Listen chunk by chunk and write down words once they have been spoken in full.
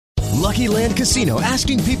Lucky Land Casino,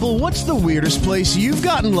 asking people, what's the weirdest place you've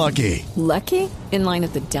gotten lucky? Lucky? In line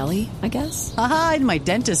at the deli, I guess? Aha, in my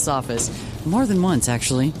dentist's office. More than once,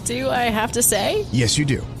 actually. Do I have to say? Yes, you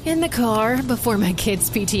do. In the car before my kids'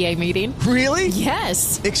 PTA meeting. Really?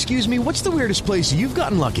 Yes. Excuse me, what's the weirdest place you've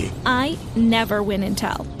gotten lucky? I never win and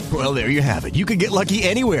tell. Well, there you have it. You can get lucky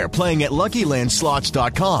anywhere, playing at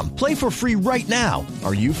LuckyLandSlots.com. Play for free right now.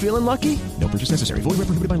 Are you feeling lucky? No purchase necessary. Void where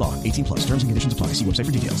prohibited by law. 18 plus. Terms and conditions apply. See website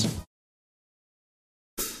for details.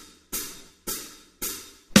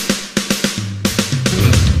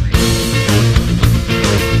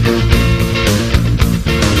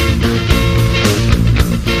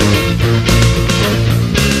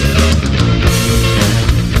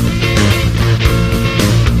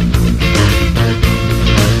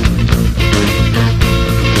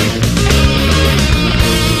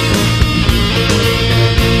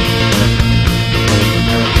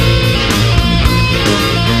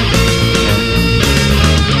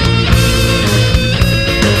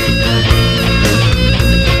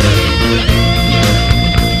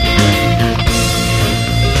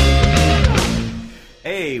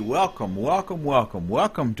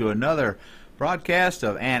 Welcome to another broadcast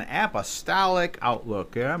of An Apostolic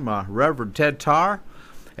Outlook. I'm Reverend Ted Tarr.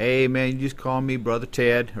 Hey, man, you just call me Brother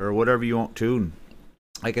Ted or whatever you want to. And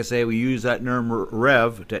like I say, we use that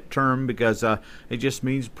term, because it just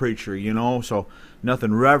means preacher, so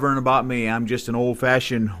nothing reverend about me. I'm just an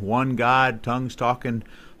old-fashioned one God, tongues-talking,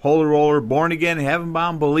 holy roller, born-again,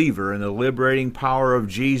 heaven-bound believer in the liberating power of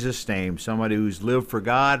Jesus' name. Somebody who's lived for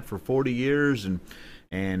God for 40 years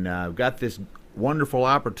and I've got this wonderful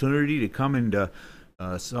opportunity to come into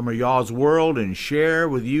some of y'all's world and share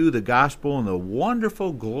with you the gospel and the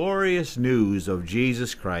wonderful, glorious news of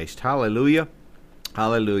Jesus Christ. Hallelujah.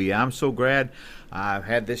 Hallelujah. I'm so glad I've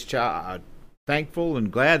had this thankful and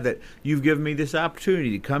glad that you've given me this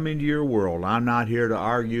opportunity to come into your world. I'm not here to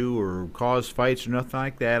argue or cause fights or nothing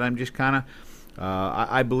like that. I'm just kind of,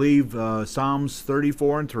 I believe Psalms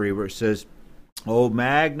 34:3, where it says, "Oh,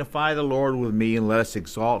 magnify the Lord with me, and let us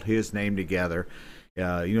exalt his name together."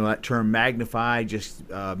 That term magnify just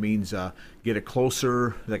means get a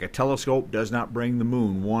closer, like a telescope does not bring the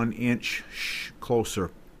moon 1 inch closer,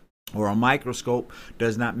 or a microscope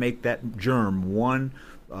does not make that germ one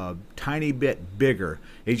tiny bit bigger.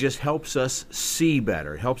 It just helps us see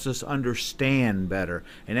better, helps us understand better,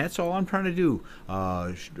 and that's all I'm trying to do.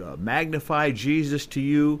 Magnify Jesus to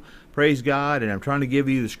you. Praise God, and I'm trying to give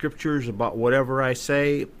you the scriptures about whatever I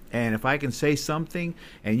say, and if I can say something,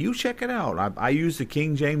 and you check it out. I use the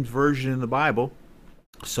King James Version in the Bible,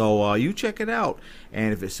 so you check it out,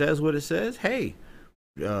 and if it says what it says, hey,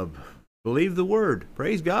 believe the word.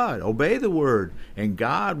 Praise God. Obey the word, and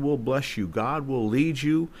God will bless you. God will lead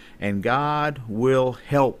you, and God will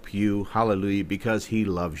help you. Hallelujah, because he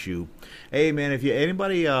loves you. Amen. If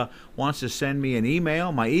anybody wants to send me an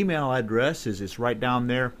email, my email address it's right down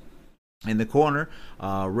there in the corner,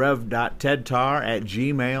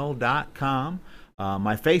 rev.tedtar@gmail.com.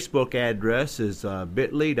 My Facebook address is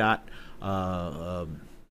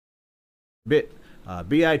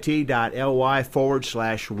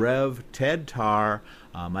bit.ly/rev.tedtar.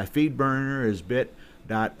 My feed burner is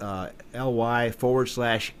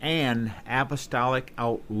bit.ly/an apostolic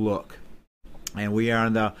outlook. And we are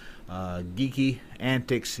on the Geeky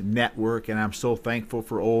Antics Network, and I'm so thankful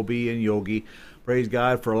for Obi and Yogi. Praise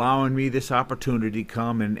God for allowing me this opportunity to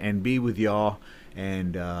come and be with y'all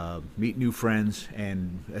and meet new friends.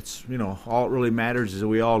 And that's, all it really matters is that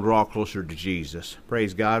we all draw closer to Jesus.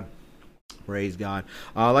 Praise God. Praise God.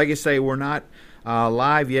 Like I say, we're not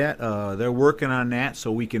live yet. They're working on that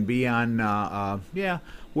so we can be on,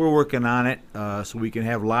 we're working on it so we can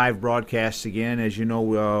have live broadcasts again. As you know,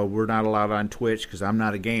 we're not allowed on Twitch because I'm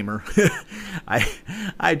not a gamer.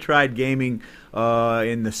 I tried gaming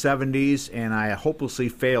in the 70s, and I hopelessly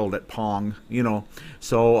failed at Pong,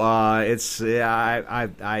 So I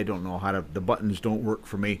don't know how the buttons don't work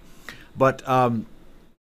for me. But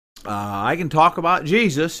I can talk about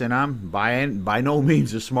Jesus, and I'm by no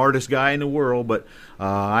means the smartest guy in the world, but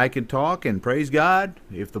I can talk, and praise God.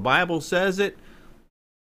 If the Bible says it,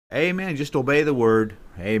 amen, just obey the word.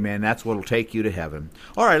 Amen, that's what will take you to heaven.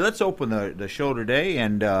 All right, let's open the show today,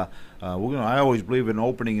 and I always believe in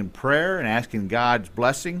opening in prayer and asking God's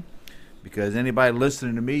blessing, because anybody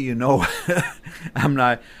listening to me, I'm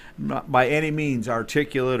not by any means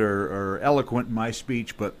articulate or eloquent in my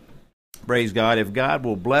speech, but praise God, if God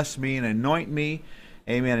will bless me and anoint me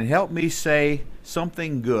Amen. And help me say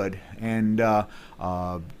something good. And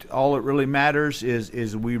all it really matters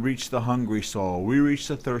is we reach the hungry soul. We reach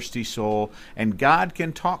the thirsty soul. And God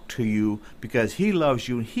can talk to you because He loves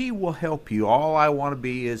you and He will help you. All I want to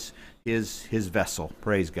be is His vessel.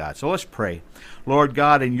 Praise God. So let's pray. Lord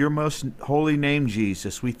God, in your most holy name,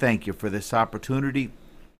 Jesus, we thank you for this opportunity.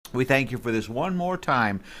 We thank you for this one more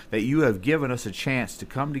time that you have given us a chance to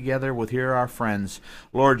come together with here our friends,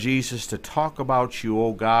 Lord Jesus, to talk about you,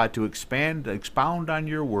 oh God, to expound on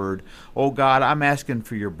your word. Oh God, I'm asking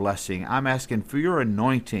for your blessing. I'm asking for your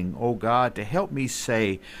anointing, oh God, to help me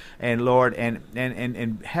say, and Lord,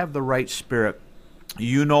 and have the right spirit.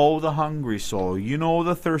 You know the hungry soul. You know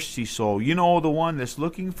the thirsty soul. You know the one that's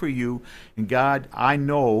looking for you. And God, I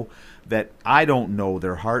know that I don't know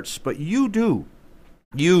their hearts, but you do.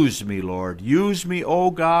 Use me, Lord. Use me,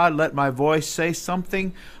 oh God. Let my voice say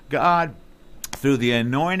something, God, through the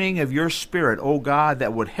anointing of your Spirit, oh God,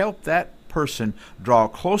 that would help that person draw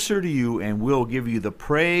closer to you, and we'll give you the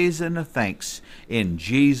praise and the thanks in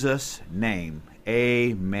Jesus' name.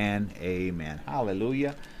 Amen. Amen.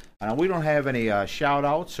 Hallelujah. We don't have any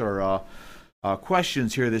shout-outs or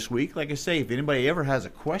questions here this week. Like I say, if anybody ever has a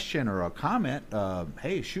question or a comment,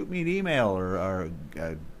 hey, shoot me an email or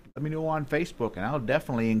let me know on Facebook, and I'll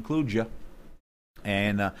definitely include you.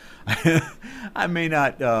 And I may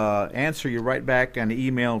not answer you right back on the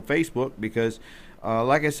email and Facebook because,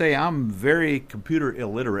 like I say, I'm very computer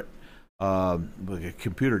illiterate. A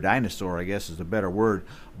computer dinosaur, I guess, is a better word.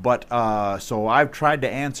 But so I've tried to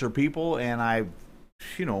answer people, and I,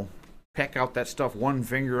 peck out that stuff one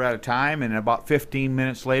finger at a time. And about 15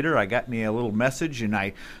 minutes later, I got me a little message, and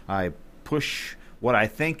I push what I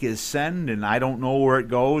think is send, and I don't know where it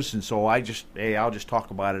goes, and so I'll just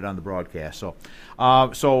talk about it on the broadcast. So,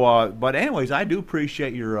 but anyways, I do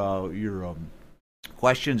appreciate your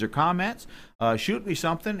questions or comments. Shoot me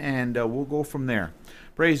something, and we'll go from there.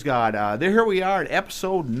 Praise God. Here we are at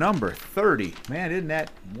episode number 30. Man, isn't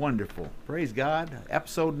that wonderful? Praise God.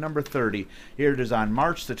 Episode number 30. Here it is on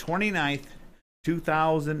March the 29th,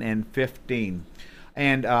 2015.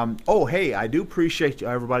 And, hey, I do appreciate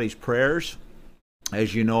everybody's prayers.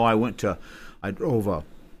 As you know, I drove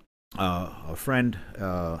a friend,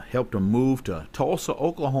 helped him move to Tulsa,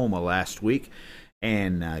 Oklahoma last week,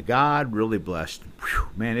 and God really blessed. Whew,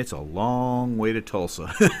 man, it's a long way to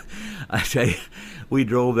Tulsa. I tell you, we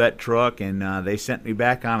drove that truck, and they sent me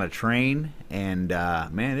back on a train, and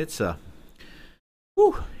man, it's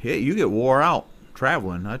you get wore out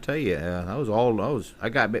traveling. I tell you, I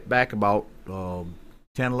got back about 10,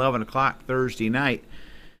 11 o'clock Thursday night.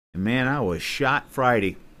 And man, I was shot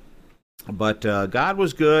Friday. But God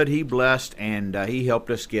was good. He blessed, and He helped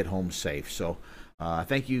us get home safe. So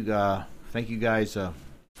thank you guys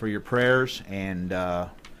for your prayers, and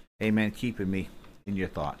amen, keeping me in your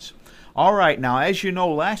thoughts. All right, now, as you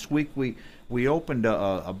know, last week we opened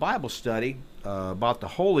a Bible study about the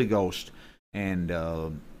Holy Ghost, and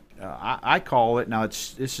I call it, now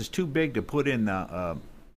this is too big to put in the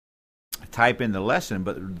type in the lesson,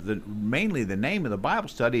 but mainly the name of the Bible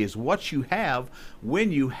study is what you have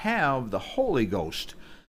when you have the Holy Ghost.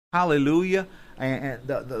 Hallelujah. And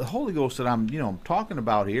the Holy Ghost that I'm talking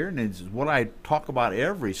about here, and it's what I talk about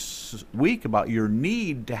every week, about your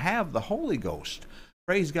need to have the Holy Ghost.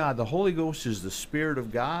 Praise God. The Holy Ghost is the Spirit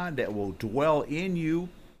of God that will dwell in you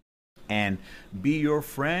and be your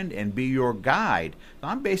friend and be your guide. Now,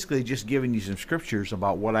 I'm basically just giving you some scriptures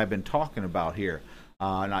about what I've been talking about here.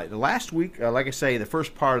 Now, last week, like I say, the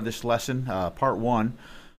first part of this lesson, part one,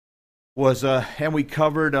 was, and we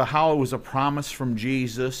covered how it was a promise from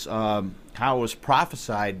Jesus, how it was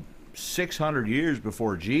prophesied 600 years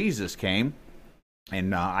before Jesus came,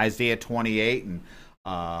 in Isaiah 28, and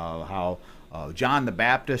how John the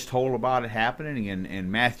Baptist told about it happening in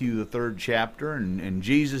Matthew the 3rd chapter, and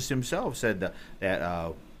Jesus himself said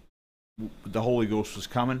that the Holy Ghost was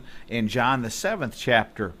coming in John the 7th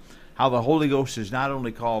chapter. How the Holy Ghost is not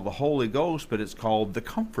only called the Holy Ghost, but it's called the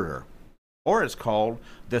Comforter, or it's called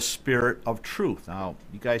the Spirit of Truth. Now,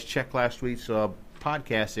 you guys check last week's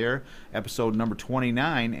podcast there, episode number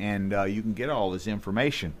 29, and you can get all this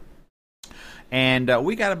information. And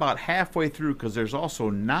we got about halfway through, because there's also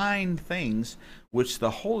 9 things which the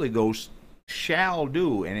Holy Ghost shall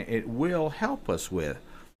do, and it will help us with.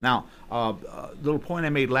 Now, a little point I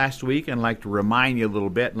made last week, and I'd like to remind you a little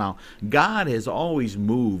bit. Now, God has always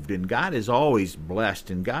moved, and God is always blessed,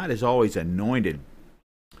 and God is always anointed.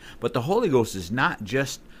 But the Holy Ghost is not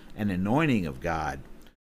just an anointing of God.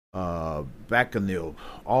 back in the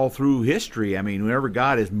all through history. I mean, whenever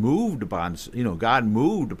God is moved upon, God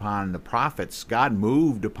moved upon the prophets. God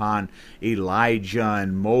moved upon Elijah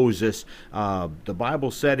and Moses. The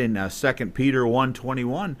Bible said in 2 Peter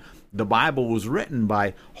 1:21, the Bible was written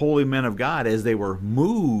by holy men of God as they were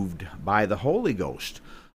moved by the Holy Ghost.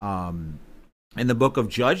 In the book of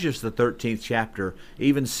Judges, the 13th chapter,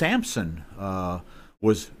 even Samson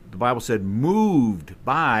was, the Bible said, moved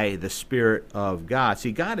by the Spirit of God.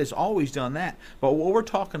 See, God has always done that. But what we're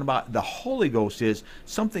talking about, the Holy Ghost, is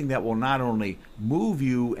something that will not only move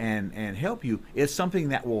you and help you, it's something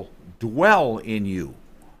that will dwell in you.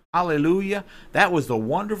 Hallelujah. That was the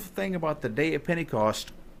wonderful thing about the day of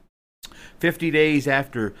Pentecost. 50 days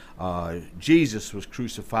after Jesus was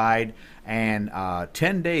crucified, and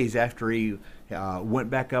 10 days after he went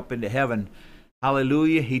back up into heaven,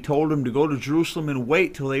 hallelujah, he told them to go to Jerusalem and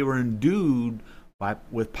wait till they were endued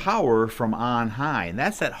with power from on high. And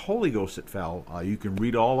that's that Holy Ghost that fell. You can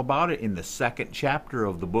read all about it in the 2nd chapter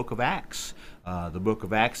of the book of Acts. The book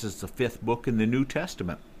of Acts is the 5th book in the New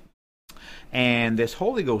Testament. And this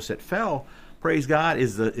Holy Ghost that fell, praise God,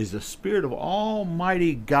 is the Spirit of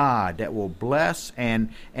Almighty God that will bless and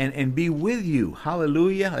be with you.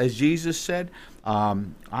 Hallelujah. As Jesus said,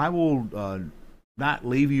 I will not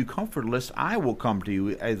leave you comfortless. I will come to you.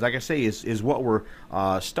 As like I say, is what we're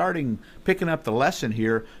picking up the lesson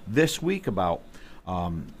here this week about.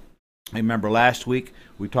 I remember last week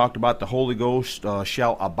we talked about the Holy Ghost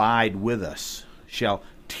shall abide with us, shall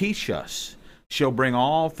teach us, shall bring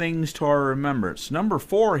all things to our remembrance. Number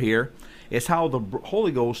 4 here is how the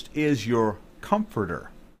Holy Ghost is your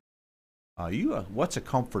comforter. What's a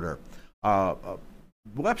comforter?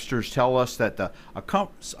 Webster's tell us that a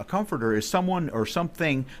comforter is someone or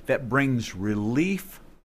something that brings relief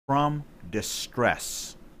from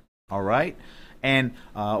distress. All right? And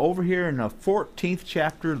over here in the 14th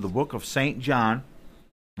chapter of the book of St. John,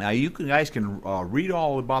 now you guys can read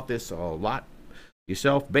all about this a lot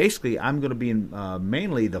yourself. Basically, I'm going to be in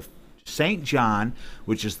mainly the St. John,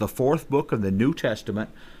 which is the 4th book of the New Testament,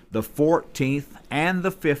 the 14th and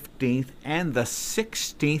the 15th and the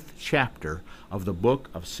 16th chapter of the book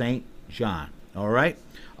of St. John. All right?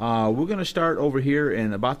 We're going to start over here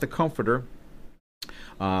in about the Comforter,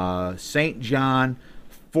 St. John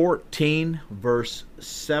 14, verse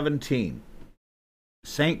 17.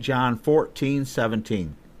 St. John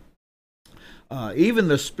 14:17. Even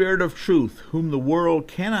the Spirit of truth, whom the world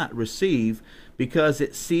cannot receive, because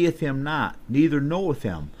it seeth him not, neither knoweth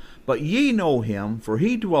him. But ye know him, for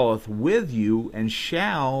he dwelleth with you, and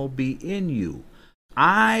shall be in you.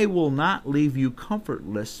 I will not leave you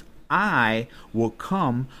comfortless. I will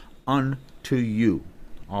come unto you.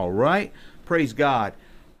 All right? Praise God.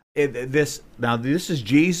 This is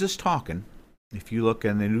Jesus talking. If you look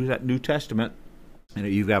in the New Testament, and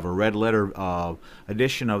you have a red letter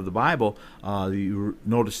edition of the Bible, you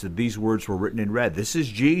notice that these words were written in red. This is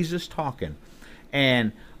Jesus talking.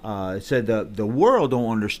 And it said the world don't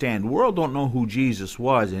understand. The world don't know who Jesus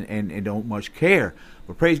was and don't much care.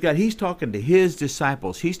 But praise God, he's talking to his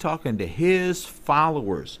disciples. He's talking to his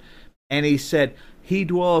followers. And he said, he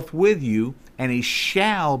dwelleth with you, and he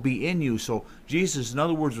shall be in you. So Jesus, in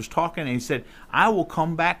other words, was talking, and he said, I will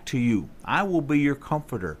come back to you. I will be your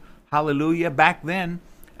comforter. Hallelujah. Back then,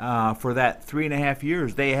 for that 3.5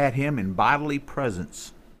 years, they had him in bodily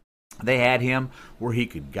presence. They had him where he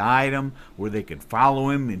could guide them, where they could follow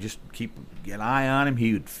him and just keep an eye on him.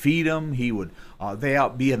 He would feed them. He would. They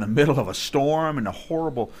out be in the middle of a storm and a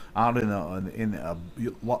horrible out in a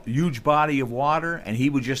huge body of water, and he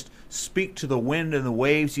would just speak to the wind and the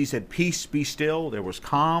waves. He said, "Peace, be still." There was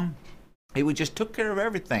calm. He would just took care of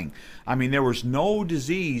everything. I mean, there was no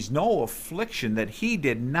disease, no affliction that he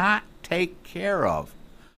did not take care of.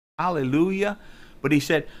 Hallelujah. But he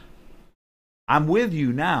said, I'm with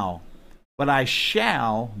you now, but I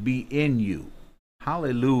shall be in you.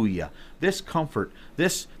 Hallelujah. This comfort,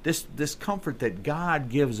 this comfort that God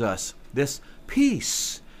gives us, this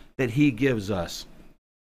peace that he gives us.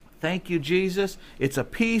 Thank you, Jesus. It's a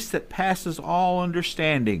peace that passes all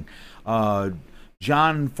understanding.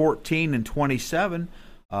 John 14:27,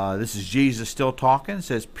 this is Jesus still talking,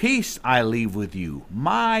 says, Peace I leave with you,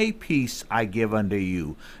 my peace I give unto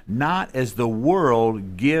you, not as the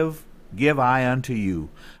world give I unto you.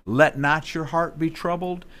 Let not your heart be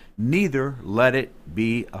troubled, neither let it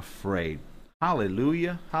be afraid.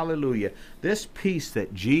 Hallelujah, hallelujah. This peace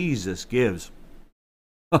that Jesus gives,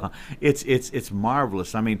 it's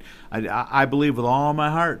marvelous. I mean, I believe with all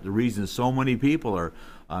my heart the reason so many people are,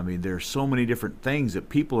 there's so many different things that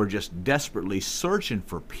people are just desperately searching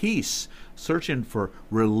for peace, searching for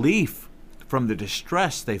relief from the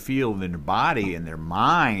distress they feel in their body, in their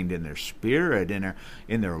mind, in their spirit,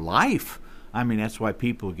 in their life. I mean, that's why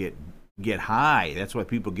people get high. That's why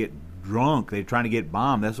people get drunk. They're trying to get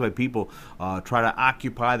bombed. That's why people try to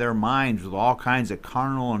occupy their minds with all kinds of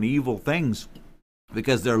carnal and evil things,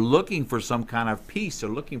 because they're looking for some kind of peace. They're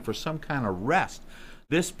looking for some kind of rest.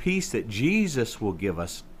 This peace that Jesus will give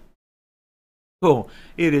us,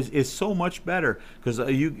 it's so much better, because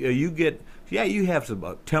you have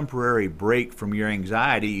a temporary break from your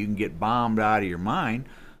anxiety. You can get bombed out of your mind,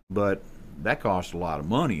 but that costs a lot of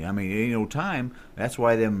money. I mean, ain't no time. That's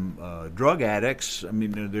why them drug addicts, I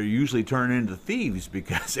mean, they're usually turning into thieves,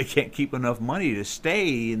 because they can't keep enough money to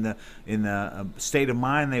stay in the state of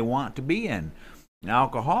mind they want to be in.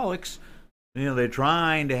 Alcoholics, they're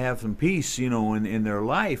trying to have some peace, in their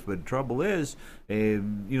life, but the trouble is, they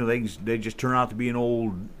just turn out to be an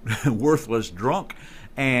old worthless drunk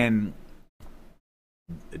and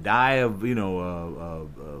die of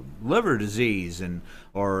liver disease,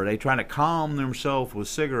 or they try to calm themselves with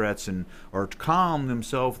cigarettes, or to calm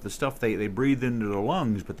themselves the stuff they breathe into their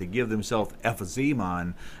lungs, but they give themselves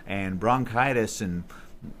emphysema and bronchitis and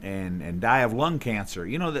die of lung cancer.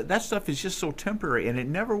 That stuff is just so temporary, and it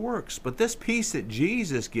never works. But this peace that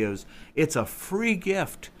Jesus gives, it's a free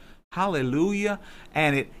gift. Hallelujah.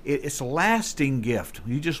 And it's a lasting gift.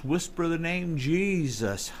 You just whisper the name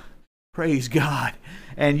Jesus. Praise God.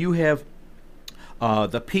 And you have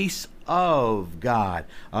the peace of God.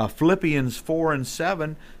 Philippians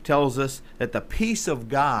 4:7 tells us that the peace of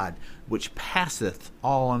God, which passeth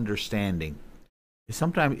all understanding.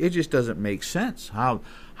 Sometimes it just doesn't make sense. How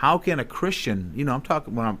can a Christian, when I'm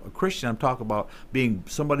talking about being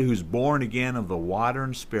somebody who's born again of the water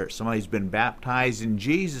and spirit, somebody who's been baptized in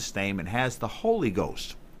Jesus' name and has the Holy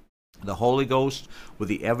Ghost. The Holy Ghost with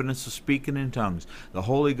the evidence of speaking in tongues. The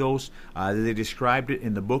Holy Ghost, they described it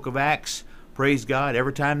in the book of Acts. Praise God.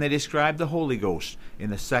 Every time they describe the Holy Ghost, in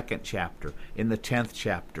the 2nd chapter, in the 10th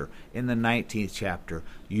chapter, in the 19th chapter,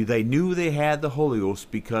 they knew they had the Holy Ghost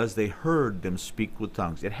because they heard them speak with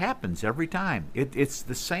tongues. It happens every time. It's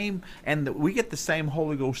the same, and we get the same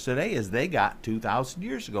Holy Ghost today as they got 2,000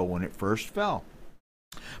 years ago when it first fell.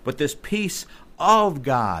 But this peace of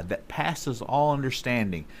God that passes all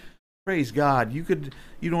understanding. Praise God.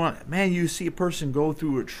 You see a person go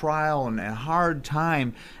through a trial and a hard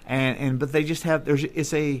time, but they just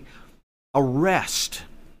it's a rest.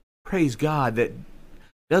 Praise God, that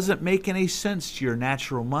doesn't make any sense to your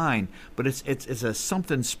natural mind, but it's a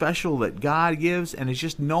something special that God gives, and it's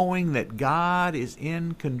just knowing that God is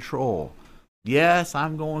in control. Yes,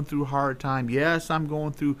 I'm going through hard time. Yes, I'm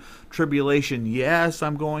going through tribulation. Yes,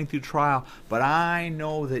 I'm going through trial, but I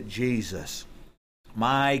know that Jesus,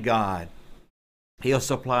 my God, He'll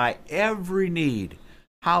supply every need.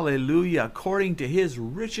 Hallelujah. According to His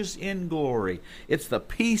riches in glory. It's the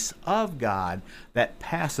peace of God that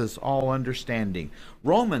passes all understanding.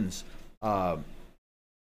 Romans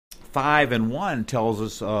 5:1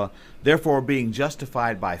 tells us, therefore, being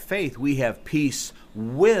justified by faith, we have peace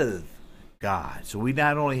with God. So we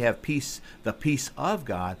not only have peace, the peace of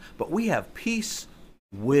God, but we have peace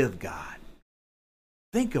with God.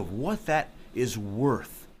 Think of what that is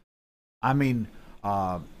worth. I mean,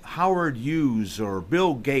 Howard Hughes or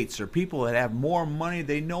Bill Gates or people that have more money,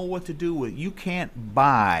 they know what to do with it. You can't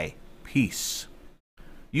buy peace.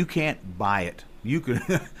 You can't buy it. You can.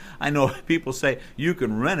 I know people say you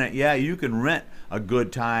can rent it. Yeah, you can rent a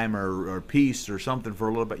good time or peace or something for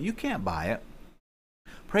a little bit. You can't buy it.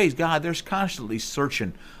 Praise God, there's constantly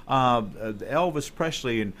searching. Elvis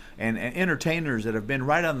Presley and entertainers that have been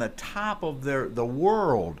right on the top of the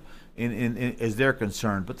world as they're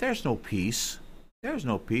concerned. But there's no peace. There's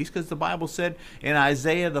no peace, because the Bible said in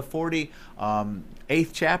Isaiah the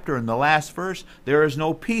 48th chapter in the last verse, there is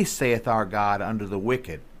no peace, saith our God, unto the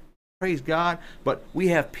wicked. Praise God. But we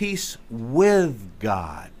have peace with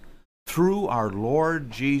God through our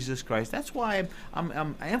Lord Jesus Christ. That's why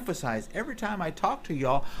I emphasize every time I talk to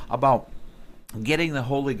y'all about getting the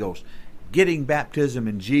Holy Ghost, getting baptism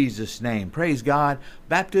in Jesus' name. Praise God.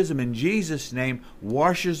 Baptism in Jesus' name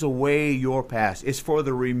washes away your past. It's for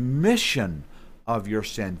the remission of your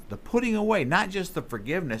sin. The putting away, not just the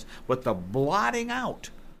forgiveness, but the blotting out.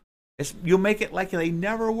 You'll make it like they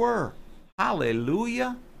never were.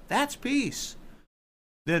 Hallelujah. That's peace.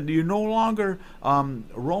 Then you're no longer,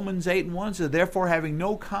 Romans 8:1 says, therefore having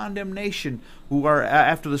no condemnation who are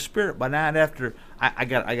after the Spirit, but not after, I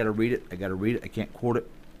got to read it. I can't quote it.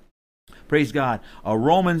 Praise God.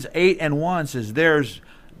 Romans 8:1 says, there's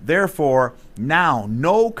therefore now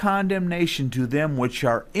no condemnation to them which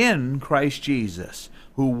are in Christ Jesus,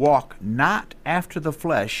 who walk not after the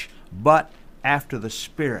flesh, but after the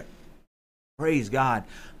Spirit. Praise God.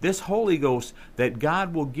 This Holy Ghost that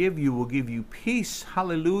God will give you peace,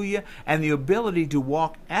 hallelujah, and the ability to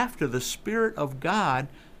walk after the Spirit of God.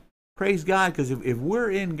 Praise God, because if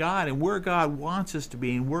we're in God and where God wants us to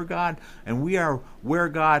be, and we are where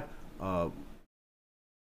God,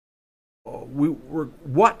 we're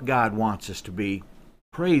what God wants us to be,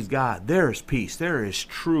 praise God, there is peace. There is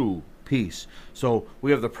true peace. So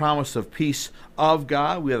we have the promise of peace of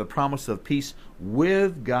God. We have the promise of peace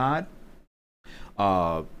with God.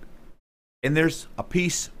 And there's a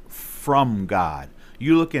peace from God.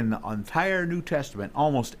 You look in the entire New Testament,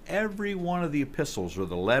 almost every one of the epistles or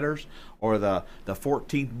the letters or the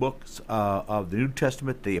 14 books of the New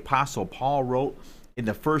Testament the Apostle Paul wrote, in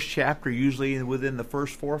the first chapter, usually within the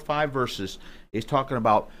first 4 or 5 verses, is talking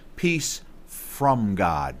about peace from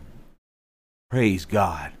God. Praise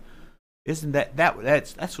God. Isn't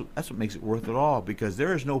that's what makes it worth it all, because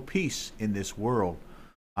there is no peace in this world.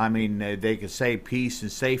 I mean, they could say peace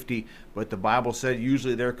and safety, but the Bible said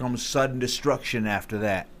usually there comes sudden destruction after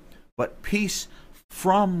that. But peace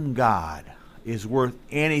from God is worth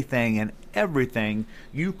anything and everything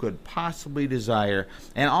you could possibly desire.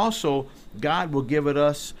 And also, God will give it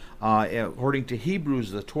us, according to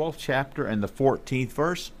Hebrews, the 12th chapter and the 14th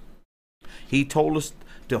verse. He told us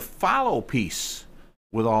to follow peace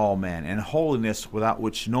with all men and holiness, without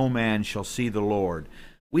which no man shall see the Lord.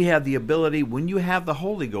 We have the ability, when you have the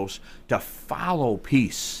Holy Ghost, to follow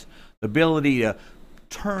peace, the ability to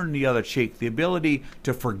turn the other cheek, the ability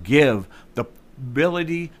to forgive, the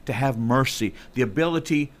ability to have mercy, the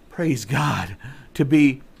ability, praise God, to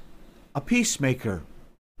be a peacemaker.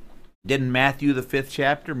 Didn't Matthew the 5th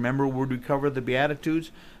chapter, remember where we covered the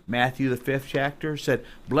Beatitudes? Matthew the 5th chapter said,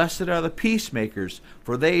 "Blessed are the peacemakers,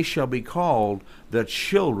 for they shall be called the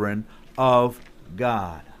children of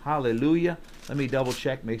God." Hallelujah. Let me double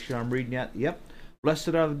check, make sure I'm reading that. Yep. Blessed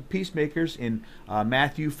are the peacemakers in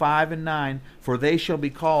Matthew 5 and 9, for they shall be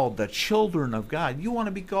called the children of God. You want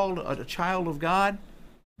to be called a child of God?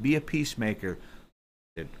 Be a peacemaker.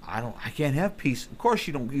 I can't have peace. Of course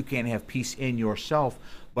you can't have peace in yourself,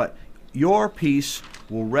 but your peace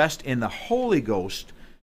will rest in the Holy Ghost,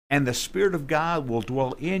 and the Spirit of God will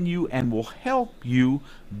dwell in you and will help you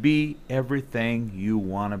be everything you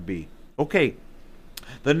want to be. Okay.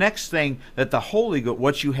 The next thing that the Holy Ghost,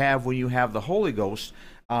 what you have when you have the Holy Ghost,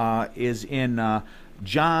 is in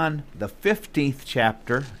John the 15th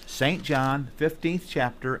chapter, St. John 15th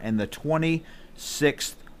chapter, and the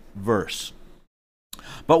 26th verse.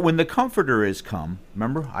 "But when the Comforter is come,"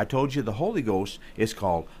 remember I told you the Holy Ghost is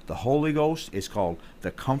called the Holy Ghost, is called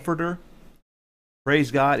the Comforter.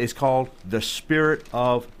 Praise God, is called the Spirit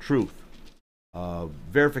of Truth.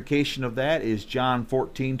 Verification of that is John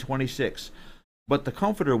 14:26. "But the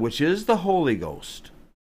Comforter, which is the Holy Ghost."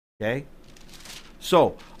 Okay?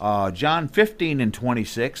 So, John 15 and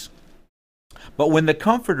 26. "But when the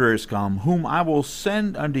Comforter is come, whom I will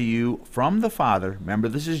send unto you from the Father," remember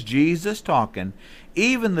this is Jesus talking,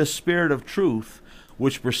 "even the Spirit of truth,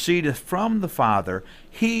 which proceedeth from the Father,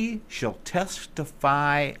 he shall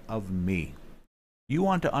testify of me." You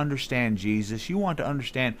want to understand Jesus. You want to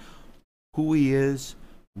understand who he is,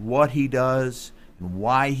 what he does, and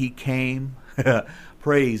why he came.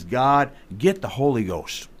 Praise God. Get the Holy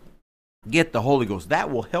Ghost. Get the Holy Ghost.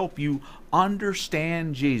 That will help you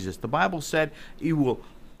understand Jesus. The Bible said you will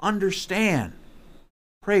understand.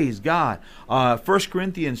 Praise God. 1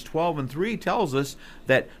 Corinthians 12 and 3 tells us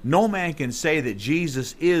that no man can say that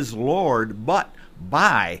Jesus is Lord but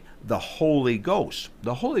by the Holy Ghost.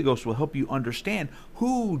 The Holy Ghost will help you understand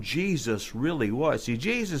who Jesus really was. See,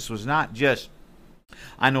 Jesus was not just,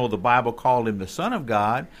 I know the Bible called him the Son of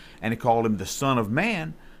God, and it called him the Son of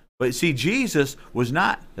Man. But see, Jesus was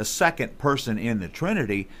not the second person in the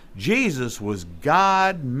Trinity. Jesus was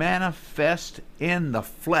God manifest in the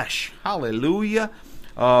flesh. Hallelujah.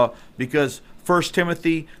 Because 1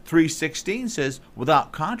 Timothy 3:16 says,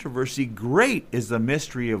 "Without controversy, great is the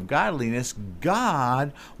mystery of godliness.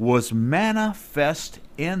 God was manifest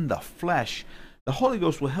in the flesh." The Holy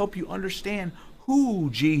Ghost will help you understand who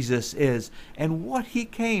Jesus is and what he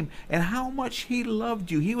came and how much he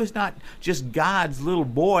loved you. He was not just God's little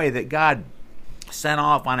boy that God sent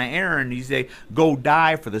off on an errand. He said, "Go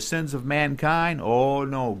die for the sins of mankind." Oh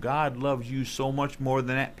no, God loves you so much more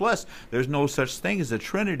than that. Plus, there's no such thing as a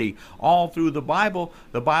Trinity. All through the Bible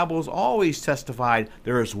has always testified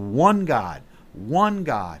there is one God. One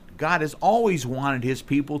God. God has always wanted his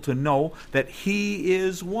people to know that he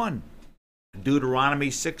is one.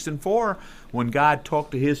 Deuteronomy 6 and 4, when God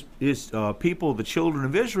talked to his people, the children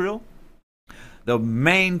of Israel, The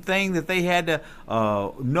main thing that they had to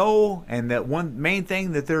know, and that one main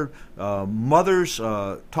thing that their mothers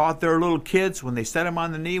taught their little kids when they set them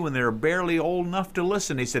on the knee when they were barely old enough to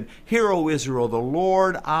listen, they said, "Hear, O Israel, the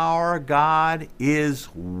Lord our God is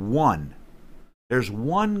one." There's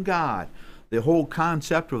one God. The whole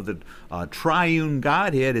concept of the triune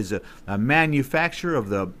Godhead is a manufacture of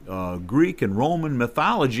the Greek and Roman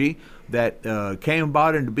mythology that came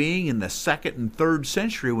about into being in the 2nd and 3rd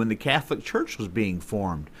century when the Catholic Church was being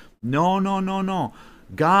formed. No.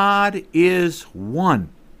 God is one.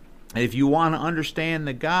 And if you want to understand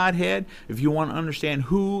the Godhead, if you want to understand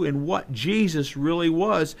who and what Jesus really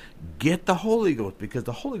was, get the Holy Ghost, because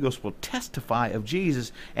the Holy Ghost will testify of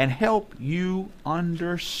Jesus and help you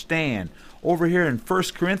understand. Over here in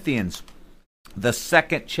 1 Corinthians, the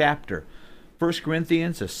 2nd chapter. 1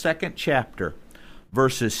 Corinthians, the 2nd chapter,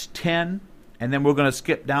 verses 10, and then we're going to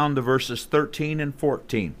skip down to verses 13 and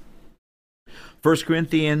 14. 1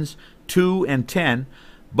 Corinthians 2 and 10,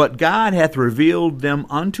 "But God hath revealed them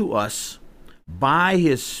unto us by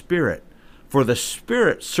his Spirit. For the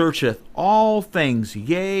Spirit searcheth all things,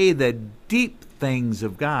 yea, the deep things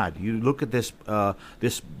of God." You look at this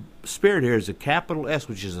this Spirit here is a capital S,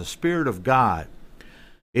 which is the Spirit of God.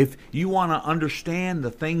 If you want to understand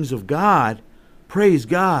the things of God, praise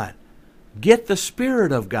God, get the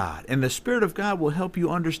Spirit of God. And the Spirit of God will help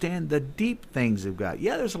you understand the deep things of God.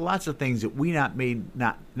 Yeah, there's lots of things that we may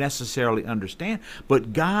not necessarily understand,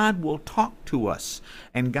 but God will talk to us,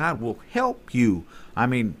 and God will help you. I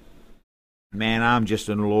mean, man, I'm just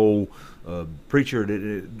an old preacher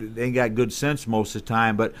that ain't got good sense most of the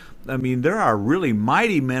time, but I mean, there are really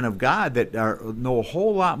mighty men of God that know a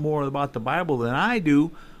whole lot more about the Bible than I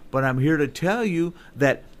do, but I'm here to tell you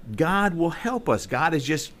that God will help us. God is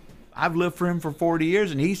just, I've lived for him for 40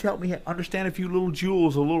 years, and he's helped me understand a few little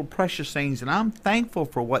jewels, a little precious things, and I'm thankful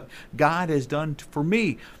for what God has done for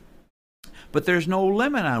me. But there's no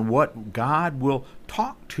limit on what God will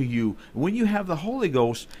talk to you. When you have the Holy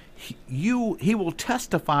Ghost, He will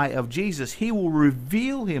testify of Jesus. He will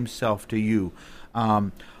reveal himself to you.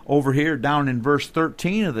 Over here, down in verse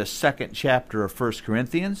 13 of the 2nd chapter of 1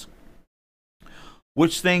 Corinthians,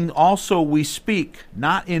 "Which thing also we speak,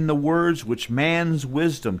 not in the words which man's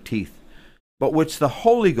wisdom teacheth, but which the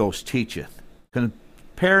Holy Ghost teacheth,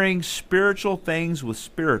 comparing spiritual things with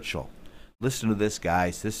spiritual." Listen to this,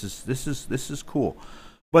 guys. This is cool.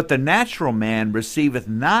 "But the natural man receiveth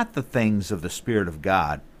not the things of the Spirit of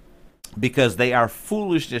God, because they are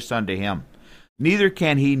foolishness unto him. Neither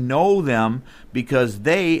can he know them, because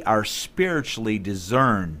they are spiritually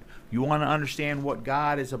discerned." You want to understand what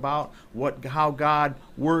God is about, how God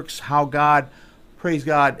works, how God, praise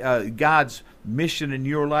God, God's mission in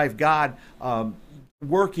your life, God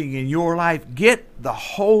working in your life. Get the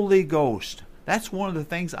Holy Ghost. That's one of the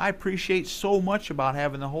things I appreciate so much about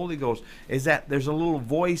having the Holy Ghost, is that there's a little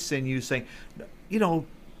voice in you saying,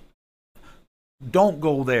 don't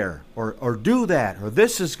go there, or do that, or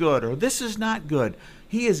this is good, or this is not good.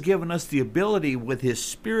 He has given us the ability with his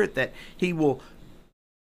Spirit that he will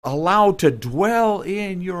allow to dwell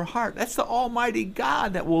in your heart. That's the Almighty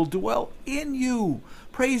God that will dwell in you.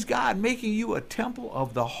 Praise God, making you a temple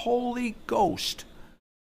of the Holy Ghost.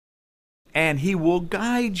 And he will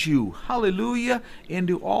guide you, hallelujah,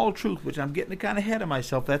 into all truth, which I'm getting kind of ahead of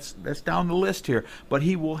myself. That's down the list here. But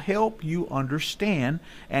he will help you understand,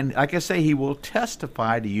 and like I say, he will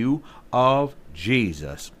testify to you of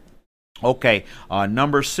Jesus. Okay,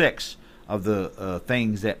 number 6 of the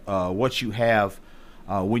things that what you have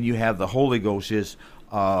when you have the Holy Ghost is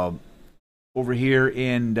over here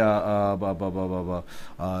in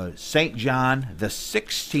St. John, the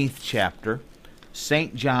 16th chapter.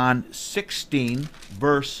 St. John 16,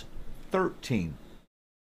 verse 13.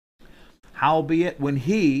 "Howbeit, when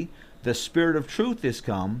he, the Spirit of truth, is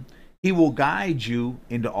come, he will guide you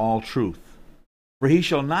into all truth. For he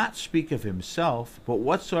shall not speak of himself, but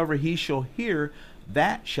whatsoever he shall hear,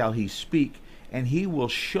 that shall he speak, and he will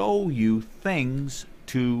show you things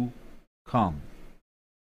to come."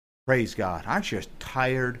 Praise God. Aren't you just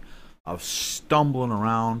tired of stumbling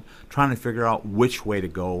around, trying to figure out which way to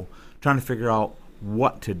go, trying to figure out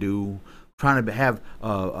what to do, trying to have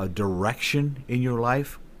a direction in your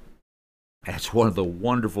life? That's one of the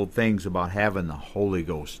wonderful things about having the Holy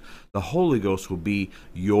Ghost. The Holy Ghost will be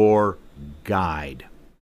your guide,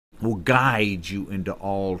 will guide you into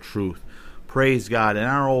all truth. Praise God. In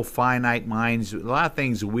our old finite minds, a lot of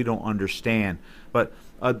things that we don't understand, but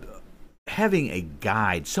having a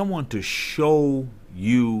guide, someone to show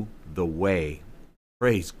you the way.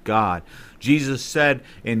 Praise God. Jesus said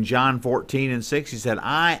in John 14 and 6, he said,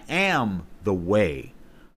 "I am the way,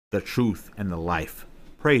 the truth, and the life."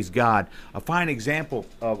 Praise God. A fine example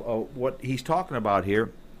of what he's talking about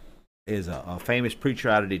here is a famous preacher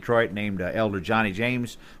out of Detroit named Elder Johnny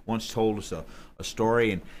James. Once told us a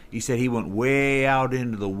story, and he said he went way out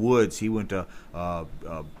into the woods. He went to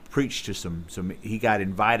preach to some. He got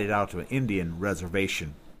invited out to an Indian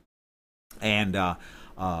reservation, and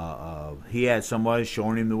he had somebody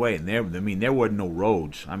showing him the way. And there wasn't no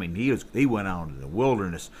roads. I mean, he went out into the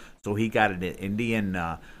wilderness, so he got an Indian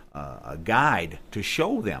a guide to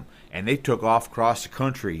show them, and they took off across the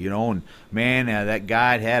country, and man, that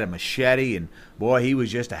guide had a machete, and boy, he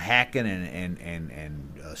was just a hacking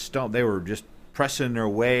and stump. They were just pressing their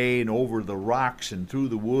way and over the rocks and through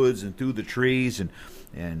the woods and through the trees,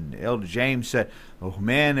 and Elder James said, oh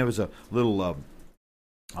man, there was a little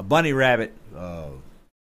a bunny rabbit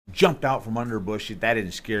jumped out from under a bush. That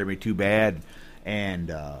didn't scare me too bad. And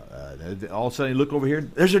all of a sudden, you look over here.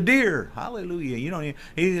 There's a deer. Hallelujah!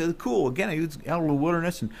 He's cool. Again, he was out in the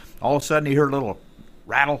wilderness, and all of a sudden, he heard a little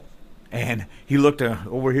rattle, and he looked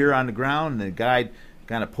over here on the ground, and the guide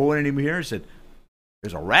kind of pointed him here and said,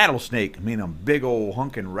 "There's a rattlesnake. I mean, a big old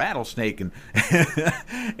hunking rattlesnake." And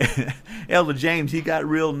Elder James, he got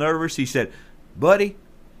real nervous. He said, "Buddy,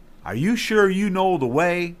 are you sure you know the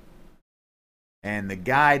way?" And the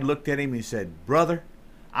guide looked at him and he said, "Brother,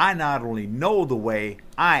 I not only know the way,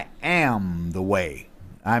 I am the way.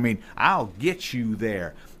 I mean, I'll get you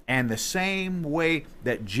there." And the same way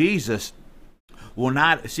that Jesus will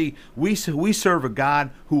not, see, we serve a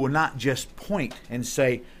God who will not just point and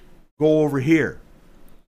say, go over here,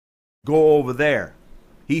 go over there.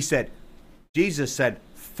 Jesus said,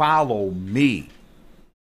 follow me,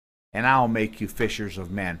 and I'll make you fishers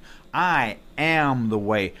of men. I am the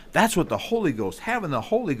way. That's what the Holy Ghost, having the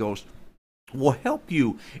Holy Ghost, will help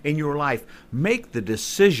you in your life make the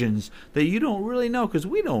decisions that you don't really know, because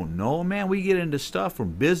we don't know, man. We get into stuff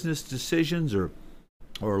from business decisions or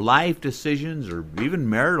life decisions or even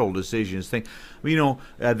marital decisions, that we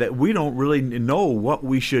don't really know what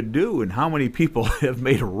we should do, and how many people have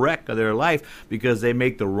made a wreck of their life because they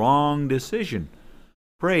make the wrong decision.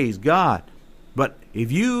 Praise God. But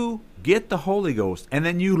if you get the Holy Ghost and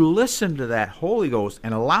then you listen to that Holy Ghost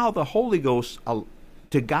and allow the Holy Ghost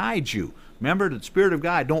to guide you. Remember, the Spirit of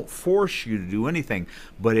God don't force you to do anything,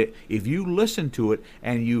 but if you listen to it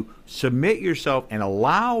and you submit yourself and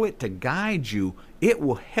allow it to guide you, it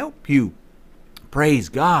will help you, praise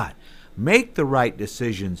God, make the right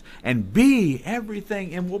decisions and be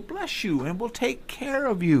everything, and will bless you and will take care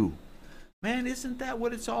of you. Man, isn't that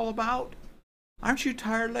what it's all about? Aren't you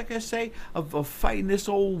tired, like I say, of fighting this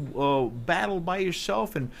old battle by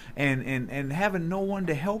yourself and having no one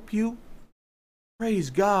to help you? Praise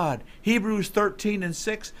God. Hebrews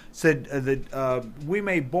 13:6 said that we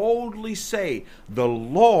may boldly say, the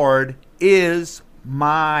Lord is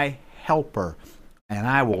my helper, and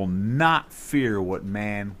I will not fear what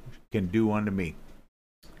man can do unto me.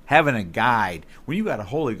 Having a guide. When you got a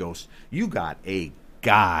Holy Ghost, you got a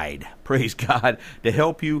guide, praise God, to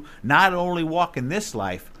help you not only walk in this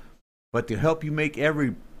life, but to help you make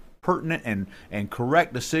every pertinent and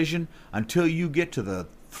correct decision until you get to the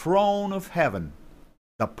throne of heaven,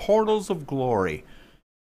 the portals of glory.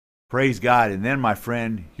 Praise God. And then, my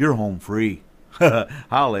friend, you're home free.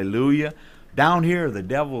 Hallelujah. Down here, the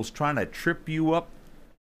devil's trying to trip you up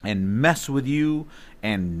and mess with you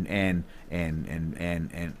and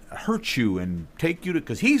hurt you and take you to,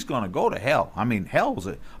 because he's going to go to hell. I mean, hell's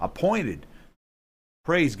appointed.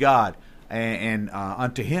 Praise God. And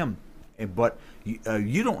unto him. But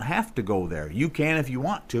you don't have to go there. You can if you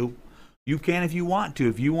want to. You can if you want to.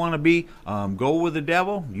 If you want to be, go with the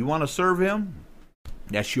devil, you want to serve him,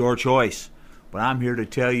 that's your choice. But I'm here to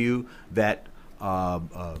tell you that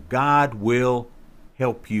God will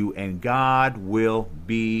help you, and God will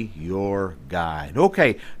be your guide.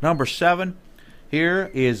 Okay, number 7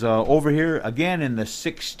 here is over here again in the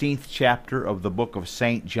 16th chapter of the book of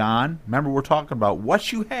St. John. Remember, we're talking about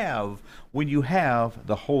what you have when you have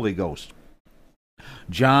the Holy Ghost.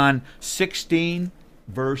 John 16,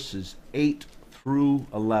 verses 8 through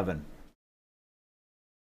 11.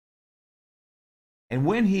 And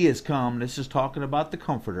when he is come, this is talking about the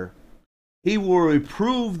Comforter, he will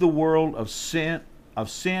reprove the world of sin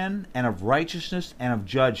and of righteousness and of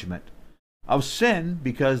judgment. Of sin,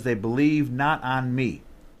 because they believe not on me.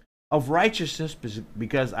 Of righteousness,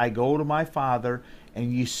 because I go to my Father,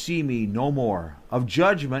 and ye see me no more. Of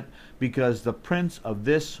judgment, because the prince of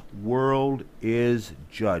this world is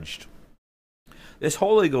judged. This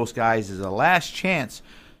Holy Ghost, guys, is the last chance,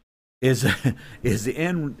 is the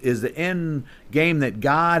end game that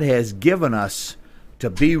God has given us to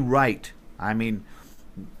be right. I mean,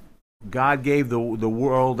 God gave the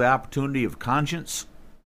world the opportunity of conscience,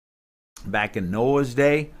 back in Noah's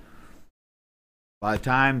day. By the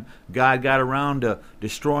time God got around to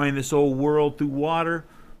destroying this old world through water,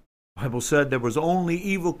 the Bible said there was only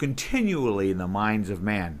evil continually in the minds of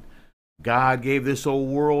man. God gave this old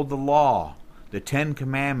world the law, the 10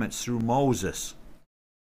 Commandments through Moses.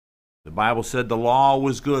 The Bible said the law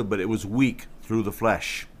was good, but it was weak through the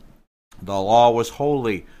flesh. The law was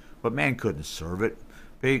holy, but man couldn't serve it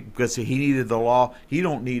because he needed the law. He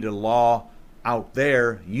don't need a law out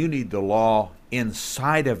there. You need the law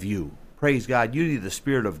inside of you. Praise God. You need the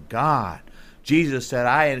Spirit of God. Jesus said,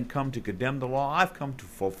 I hadn't come to condemn the law. I've come to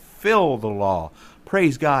fulfill the law.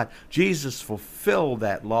 Praise God. Jesus fulfilled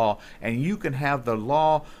that law, and you can have the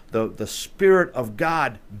law, the Spirit of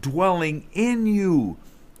God dwelling in you,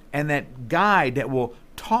 and that guide that will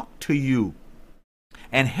talk to you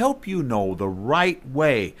and help you know the right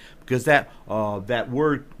way. Because that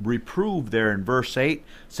word reprove there in verse 8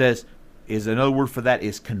 says, is another word for that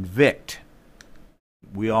is convict.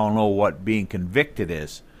 We all know what being convicted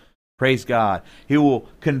is. Praise God. He will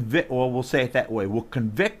convict, well, we'll say it that way, will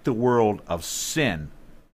convict the world of sin.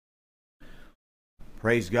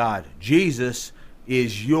 Praise God. Jesus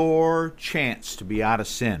is your chance to be out of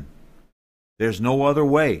sin. There's no other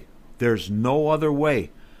way. There's no other way.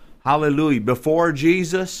 Hallelujah. Before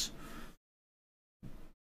Jesus,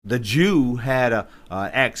 the Jew had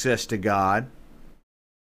access to God.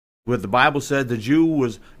 What the Bible said,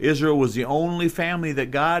 Israel was the only family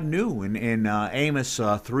that God knew in Amos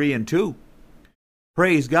 3 and 2.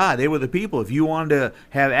 Praise God. They were the people. If you wanted to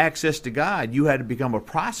have access to God, you had to become a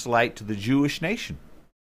proselyte to the Jewish nation.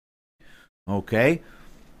 Okay?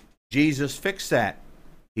 Jesus fixed that.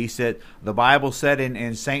 He said, the Bible said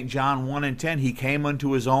in St. John 1 and 10, he came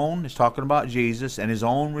unto his own, it's talking about Jesus, and his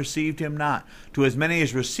own received him not. To as many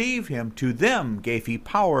as received him, to them gave he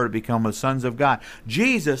power to become the sons of God.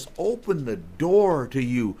 Jesus opened the door to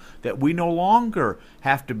you that we no longer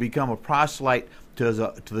have to become a proselyte to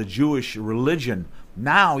the Jewish religion.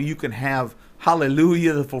 Now you can have,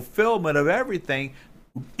 hallelujah, the fulfillment of everything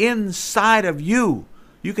inside of you.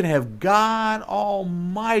 You can have God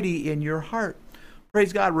Almighty in your heart.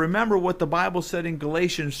 Praise God. Remember what the Bible said in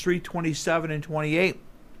Galatians 3:27 and 28.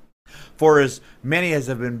 For as many as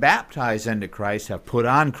have been baptized into Christ have put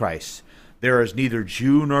on Christ. There is neither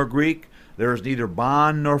Jew nor Greek. There is neither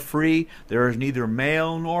bond nor free. There is neither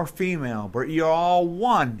male nor female. But you're all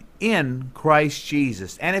one in Christ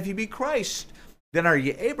Jesus. And if you be Christ, then are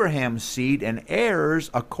ye Abraham's seed and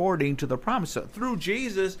heirs according to the promise. So through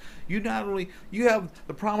Jesus, you have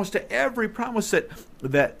the promise to every promise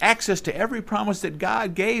that access to every promise that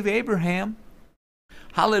God gave Abraham.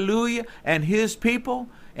 Hallelujah. And his people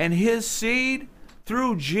and his seed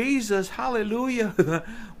through Jesus. Hallelujah.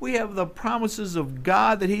 We have the promises of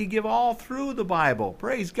God that he give all through the Bible.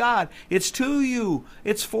 Praise God. It's to you.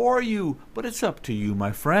 It's for you. But it's up to you,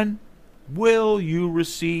 my friend. Will you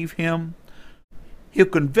receive him? He'll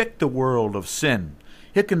convict the world of sin.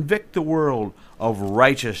 He'll convict the world of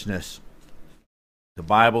righteousness. The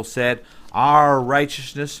Bible said, our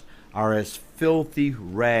righteousness are as filthy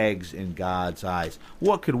rags in God's eyes.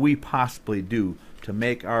 What could we possibly do to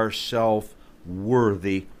make ourselves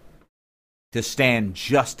worthy to stand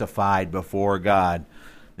justified before God?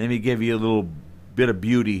 Let me give you a little bit of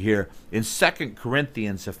beauty here. In 2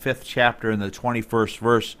 Corinthians, the 5th chapter, in the 21st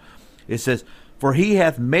verse, it says, for he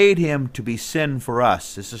hath made him to be sin for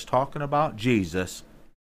us. This is talking about Jesus,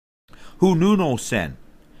 who knew no sin,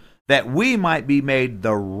 that we might be made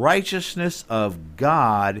the righteousness of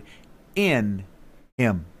God in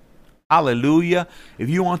him. Hallelujah. If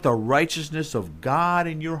you want the righteousness of God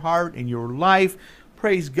in your heart, in your life,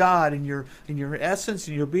 praise God, in your essence,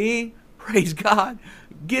 in your being, praise God.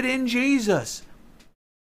 Get in Jesus.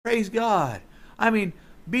 Praise God. I mean,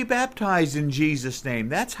 be baptized in Jesus' name.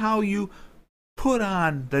 That's how you put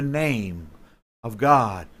on the name of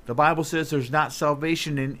God. The Bible says there's not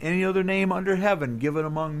salvation in any other name under heaven given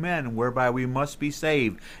among men whereby we must be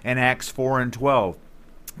saved in Acts 4 and 12.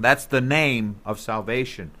 That's the name of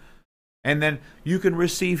salvation. And then you can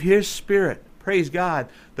receive his Spirit. Praise God.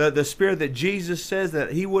 The Spirit that Jesus says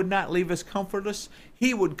that he would not leave us comfortless.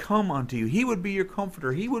 He would come unto you. He would be your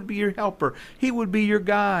comforter. He would be your helper. He would be your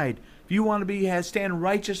guide. If you want to stand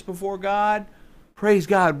righteous before God, praise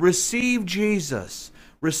God. Receive Jesus.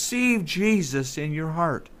 Receive Jesus in your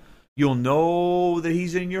heart. You'll know that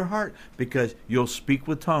he's in your heart because you'll speak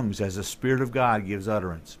with tongues as the Spirit of God gives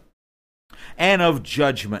utterance. And of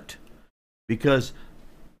judgment, because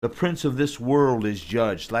the prince of this world is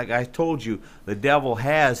judged. Like I told you, the devil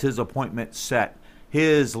has his appointment set.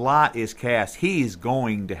 His lot is cast. He's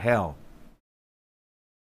going to hell.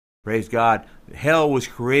 Praise God. Hell was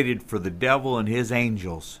created for the devil and his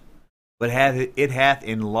angels. but it hath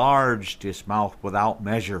enlarged his mouth without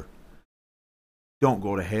measure. Don't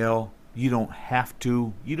go to hell. You don't have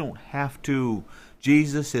to. You don't have to.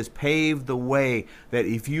 Jesus has paved the way that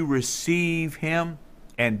if you receive him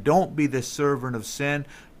and don't be the servant of sin,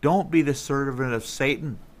 don't be the servant of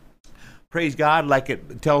Satan. Praise God, like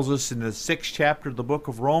it tells us in the 6th chapter of the book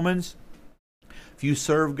of Romans. If you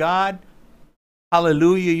serve God,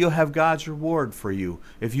 hallelujah, you'll have God's reward for you.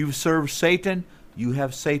 If you serve Satan, you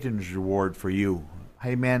have Satan's reward for you.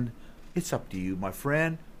 Amen. It's up to you, my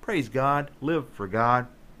friend. Praise God. Live for God.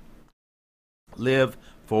 Live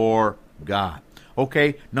for God.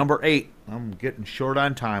 Okay, number 8. I'm getting short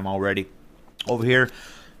on time already. Over here,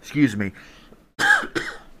 excuse me.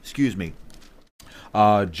 Excuse me.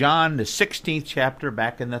 John, the 16th chapter,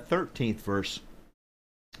 back in the 13th verse.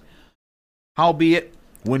 Howbeit,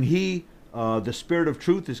 when he, the Spirit of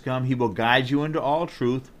truth is come, he will guide you into all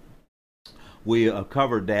truth. We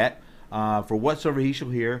covered that. For whatsoever he shall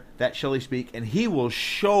hear, that shall he speak, and he will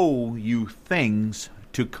show you things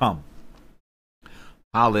to come.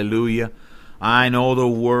 Hallelujah. I know the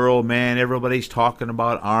world, man, everybody's talking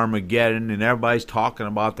about Armageddon, and everybody's talking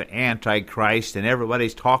about the Antichrist, and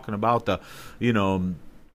everybody's talking about the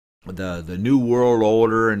new world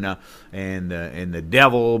order and the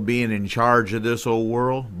devil being in charge of this old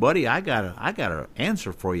world. Buddy, I got an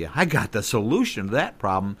answer for you. I got the solution to that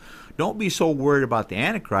problem. Don't be so worried about the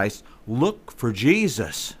Antichrist. Look for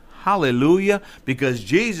Jesus. Hallelujah. Because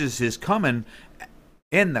Jesus is coming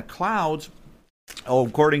in the clouds.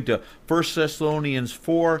 According to 1 Thessalonians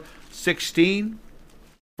 4:16,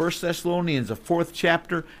 1 Thessalonians, the 4th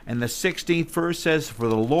chapter, and the 16th verse says, For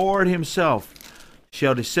the Lord himself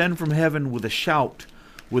shall descend from heaven with a shout,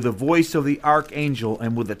 with the voice of the archangel,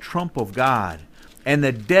 and with the trump of God. And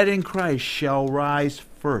the dead in Christ shall rise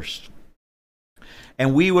first.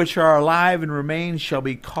 And we which are alive and remain shall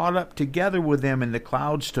be caught up together with them in the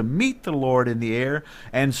clouds to meet the Lord in the air,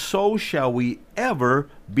 and so shall we ever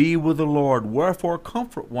be with the Lord. Wherefore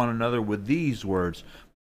comfort one another with these words.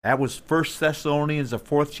 That was 1 Thessalonians, the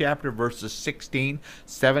 4th chapter, verses 16,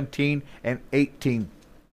 17, and 18.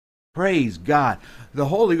 Praise God. The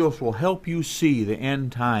Holy Ghost will help you see the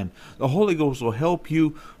end time. The Holy Ghost will help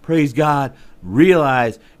you, praise God,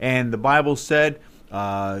 realize. And the Bible said,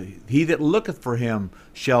 he that looketh for him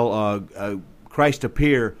shall Christ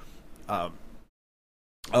appear.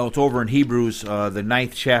 It's over in Hebrews, the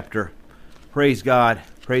 9th chapter. Praise God,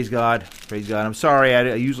 praise God, praise God. I'm sorry,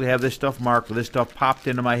 I usually have this stuff marked, but this stuff popped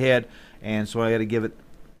into my head, and so I got to give it.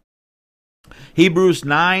 Hebrews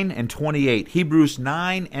 9 and 28. Hebrews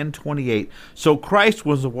 9 and 28. So Christ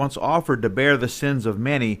was once offered to bear the sins of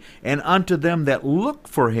many, and unto them that look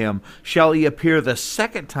for him shall he appear the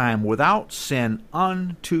second time without sin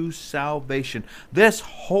unto salvation. This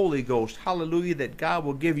Holy Ghost, hallelujah, that God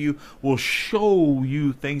will give you, will show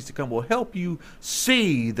you things to come, will help you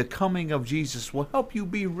see the coming of Jesus, will help you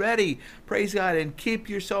be ready, praise God, and keep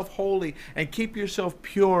yourself holy and keep yourself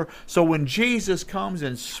pure. So when Jesus comes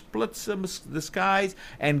and splits the skies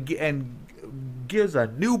and gives a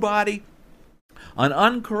new body, an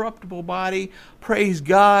uncorruptible body, praise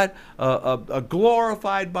God, a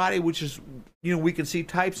glorified body, which is, we can see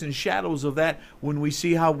types and shadows of that when we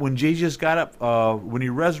see how when Jesus got up, when he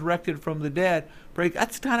resurrected from the dead, praise,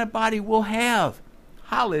 that's the kind of body we'll have.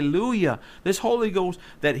 Hallelujah. This Holy Ghost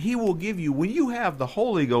that he will give you, when you have the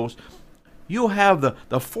Holy Ghost, you'll have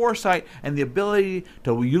the foresight and the ability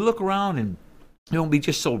to, when you look around and you don't be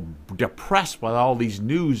just so depressed by all these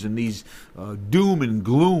news and these doom and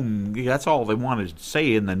gloom. That's all they want to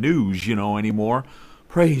say in the news, anymore.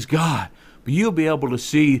 Praise God. But you'll be able to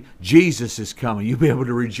see Jesus is coming. You'll be able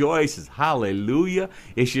to rejoice. Hallelujah.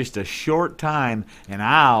 It's just a short time and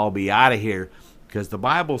I'll be out of here. Because the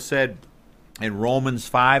Bible said in Romans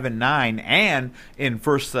 5 and 9 and in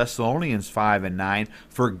 1 Thessalonians 5 and 9,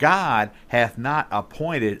 For God hath not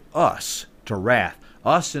appointed us to wrath.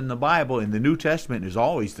 Us in the Bible, in the New Testament, is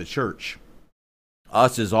always the church.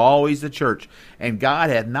 Us is always the church. And God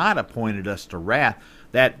hath not appointed us to wrath.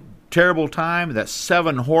 That terrible time, that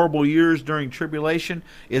 7 horrible years during tribulation,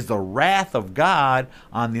 is the wrath of God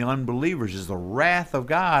on the unbelievers, is the wrath of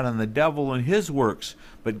God on the devil and his works.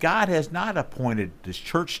 But God has not appointed this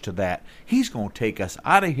church to that. He's going to take us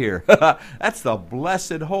out of here. That's the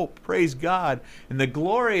blessed hope, praise God, and the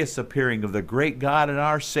glorious appearing of the great God and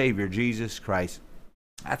our Savior, Jesus Christ.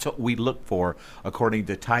 That's what we look for, according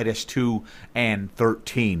to Titus 2 and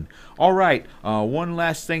 13. All right, one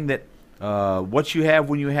last thing that what you have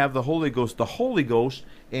when you have the Holy Ghost. The Holy Ghost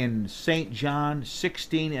in St. John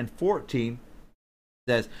 16 and 14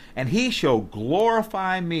 says, And he shall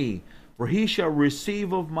glorify me, for he shall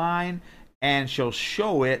receive of mine and shall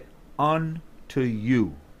show it unto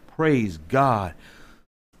you. Praise God.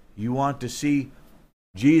 You want to see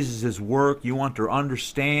Jesus' work. You want to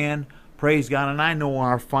understand. Praise God. And I know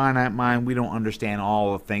our finite mind, we don't understand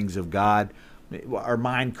all the things of God. Our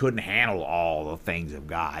mind couldn't handle all the things of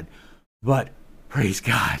God. But praise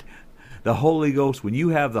God. The Holy Ghost, when you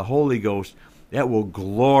have the Holy Ghost, that will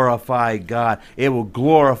glorify God. It will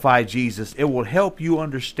glorify Jesus. It will help you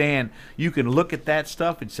understand. You can look at that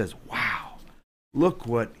stuff and says, wow, look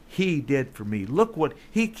what He did for me. Look what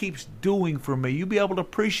He keeps doing for me. You'll be able to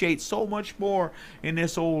appreciate so much more in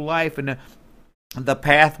this old life and the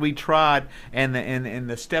path we trod and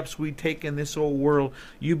the steps we take in this old world.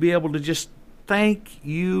 You'll be able to just thank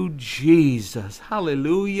you, Jesus.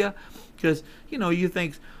 Hallelujah. Because, you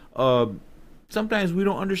think sometimes we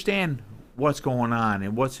don't understand what's going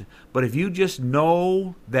on but if you just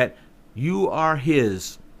know that you are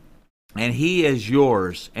His and He is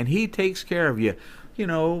yours and He takes care of you.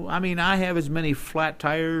 I have as many flat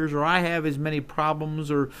tires or I have as many problems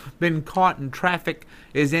or been caught in traffic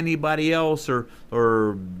as anybody else or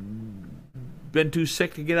been too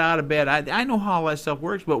sick to get out of bed. I know how all that stuff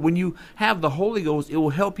works, but when you have the Holy Ghost, it will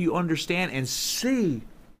help you understand and see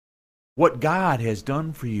what God has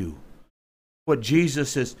done for you. What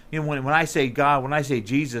Jesus is. When I say God, when I say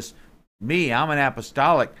Jesus, I'm an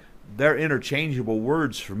apostolic. They're interchangeable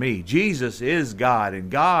words for me. Jesus is God,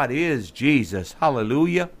 and God is Jesus.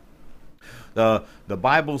 Hallelujah. The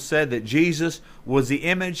Bible said that Jesus was the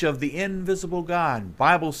image of the invisible God. The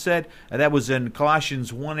Bible said, that was in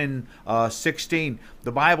Colossians 1:16.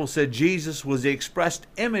 The Bible said Jesus was the expressed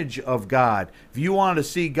image of God. If you want to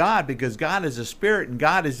see God, because God is a spirit and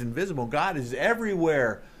God is invisible, God is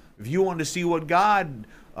everywhere. If you want to see what God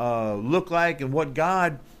looked like and what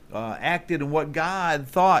God acted and what God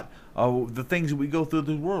thought, the things that we go through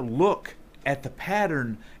this world, look at the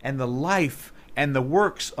pattern and the life and the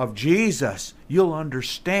works of Jesus. You'll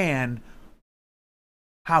understand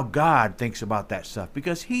how God thinks about that stuff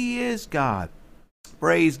because He is God.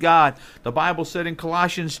 Praise God. The Bible said in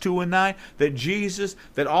Colossians 2:9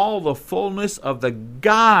 that all the fullness of the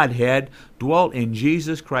Godhead dwelt in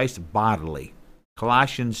Jesus Christ bodily.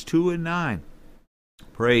 Colossians 2:9.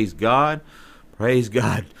 Praise God. Praise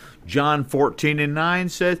God. John 14:9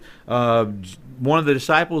 says, one of the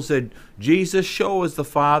disciples said, Jesus, show us the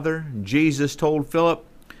Father. Jesus told Philip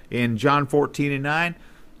in John 14:9,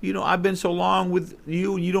 I've been so long with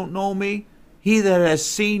you and you don't know me. He that has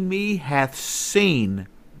seen me hath seen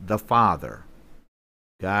the Father.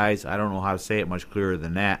 Guys, I don't know how to say it much clearer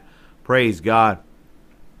than that. Praise God.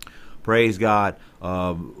 Praise God.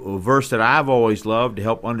 A verse that I've always loved to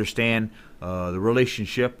help understand the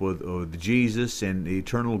relationship with Jesus and the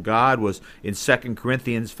eternal God was in 2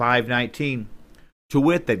 Corinthians 5:19. To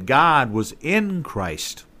wit, that God was in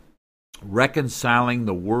Christ, reconciling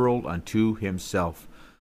the world unto Himself.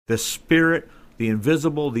 The Spirit, the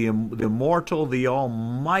invisible, the immortal, the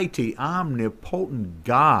almighty, omnipotent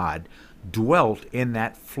God dwelt in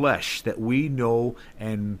that flesh that we know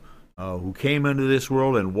and who came into this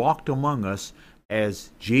world and walked among us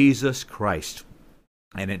as Jesus Christ.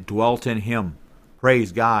 And it dwelt in Him.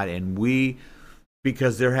 Praise God. And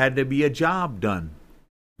because there had to be a job done.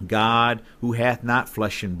 God, who hath not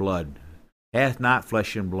flesh and blood, hath not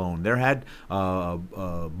flesh and bone. There had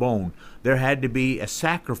bone. There had to be a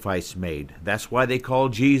sacrifice made. That's why they call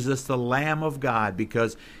Jesus the Lamb of God,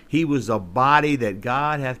 because He was a body that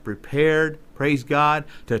God hath prepared, praise God,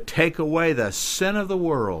 to take away the sin of the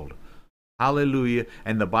world. Hallelujah.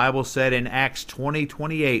 And the Bible said in Acts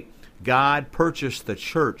 20:28, God purchased the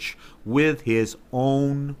church with His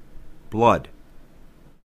own blood.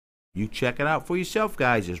 You check it out for yourself,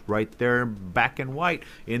 guys. It's right there back in white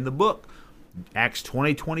in the book. Acts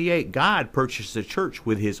 20:28, God purchased the church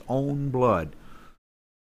with His own blood.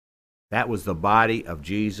 That was the body of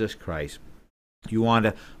Jesus Christ. You want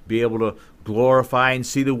to be able to glorify and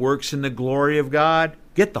see the works and the glory of God?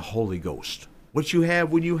 Get the Holy Ghost. What you have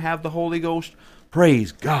when you have the Holy Ghost?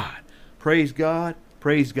 Praise God. Praise God.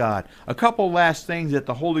 Praise God. A couple last things that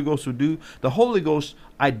the Holy Ghost will do. The Holy Ghost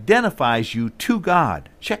identifies you to God.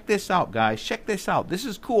 Check this out, guys. Check this out. This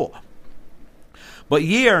is cool. But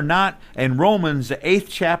ye are not, in Romans, the 8th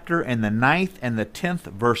chapter, and the 9th and the 10th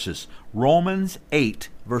verses. Romans 8,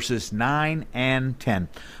 verses 9 and 10.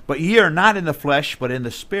 But ye are not in the flesh, but in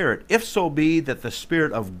the Spirit, if so be that the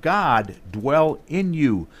Spirit of God dwell in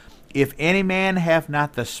you. If any man have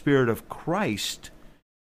not the Spirit of Christ,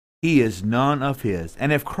 he is none of His.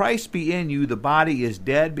 And if Christ be in you, the body is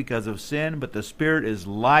dead because of sin, but the Spirit is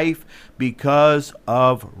life because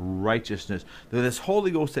of righteousness. So this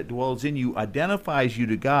Holy Ghost that dwells in you identifies you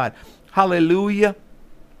to God. Hallelujah.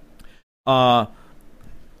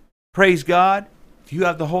 Praise God. If you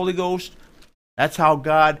have the Holy Ghost, that's how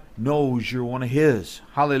God knows you're one of His.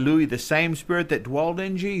 Hallelujah. The same Spirit that dwelled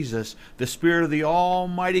in Jesus, the Spirit of the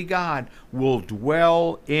Almighty God, will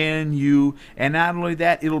dwell in you. And not only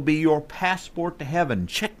that, it'll be your passport to heaven.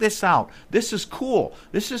 Check this out. This is cool.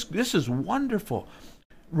 This is wonderful.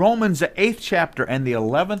 Romans, the 8th chapter and the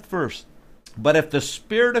 11th verse. But if the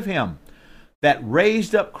Spirit of Him that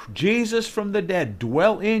raised up Jesus from the dead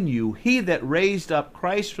dwell in you, He that raised up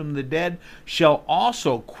Christ from the dead shall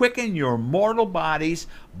also quicken your mortal bodies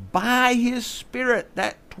by His Spirit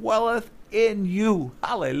that dwelleth in you.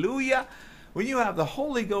 Hallelujah. When you have the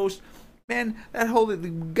Holy Ghost, man,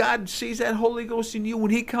 God sees that Holy Ghost in you.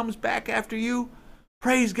 When He comes back after you,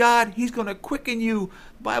 praise God, He's going to quicken you.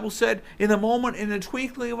 The Bible said, in a moment, in the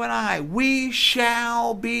twinkling of an eye, we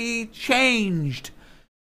shall be changed.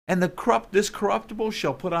 And this corruptible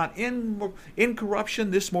shall put on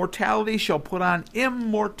incorruption. This mortality shall put on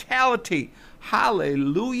immortality.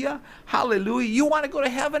 Hallelujah. Hallelujah. You want to go to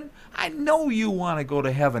heaven? I know you want to go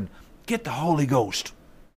to heaven. Get the Holy Ghost.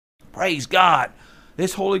 Praise God.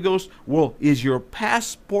 This Holy Ghost is your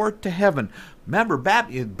passport to heaven. Remember,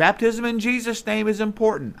 baptism in Jesus' name is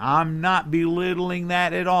important. I'm not belittling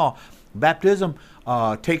that at all. Baptism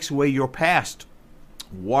takes away your past.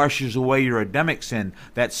 Washes away your Adamic sin,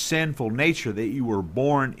 that sinful nature that you were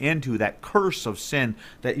born into, that curse of sin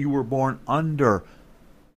that you were born under.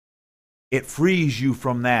 It frees you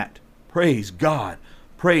from that. Praise God.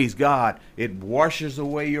 Praise God. It washes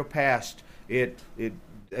away your past.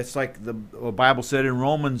 It's like the Bible said in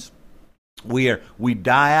Romans, we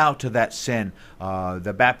die out to that sin.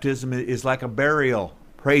 The baptism is like a burial.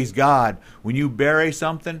 Praise God. When you bury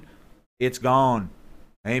something, it's gone.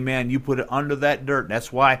 Amen. You put it under that dirt.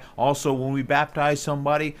 That's why also when we baptize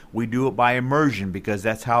somebody, we do it by immersion, because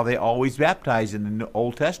that's how they always baptize in the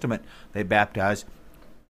Old Testament. They baptize.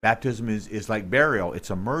 Baptism is like burial.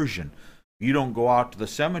 It's immersion. You don't go out to the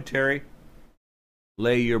cemetery,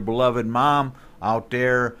 lay your beloved mom out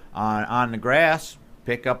there on the grass,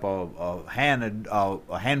 pick up a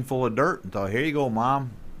handful of dirt and say, here you go,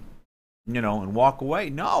 Mom, and walk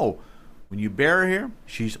away. No. When you bury her,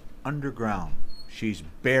 she's underground. She's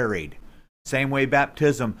buried. Same way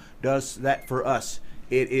baptism does that for us.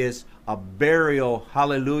 It is a burial,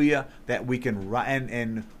 hallelujah, that we can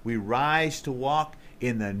and we rise to walk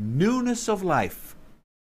in the newness of life.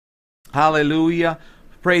 Hallelujah.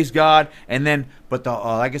 Praise God. And then, but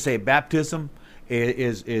like I say, baptism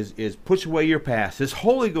is push away your past. This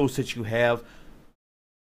Holy Ghost that you have,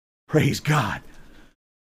 praise God,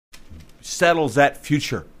 settles that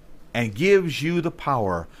future and gives you the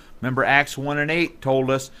power. Remember, Acts 1:8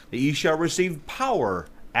 told us that you shall receive power.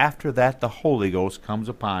 After that, the Holy Ghost comes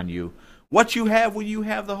upon you. What you have when you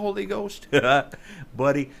have the Holy Ghost?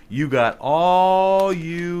 Buddy, you got all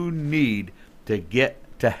you need to get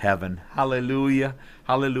to heaven. Hallelujah.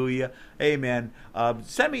 Hallelujah. Amen.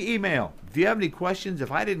 Send me email. If you have any questions,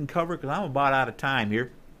 if I didn't cover it, because I'm about out of time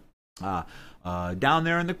here, down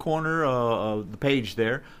there in the corner of the page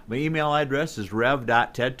there, my email address is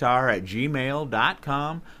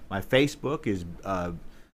rev.tedtar@gmail.com. My Facebook is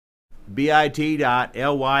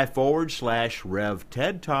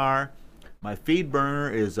bit.ly/RevTedTar. My feed burner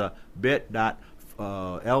is bit.ly/An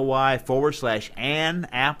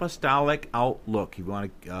Apostolic Outlook. If you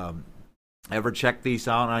want to ever check these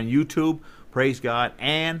out on YouTube, praise God.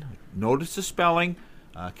 And notice the spelling.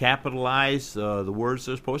 Capitalize the words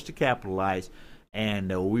they're supposed to capitalize.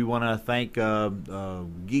 And we want to thank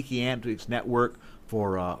Geeky Antics Network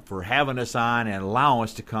for having us on and allowing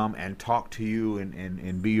us to come and talk to you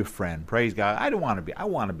and be your friend. Praise God. I want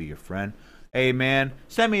to be your friend. Amen.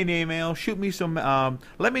 Send me an email. Shoot me some.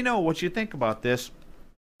 Let me know what you think about this.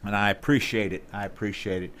 And I appreciate it. I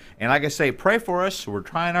appreciate it. And like I say, pray for us. We're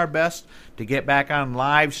trying our best to get back on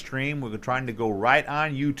live stream. We're trying to go right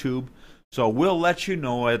on YouTube. So we'll let you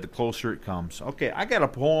know the closer it comes. Okay, I got a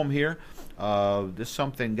poem here. This is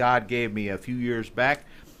something God gave me a few years back.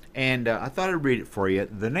 And I thought I'd read it for you.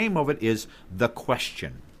 The name of it is The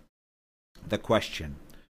Question. The Question.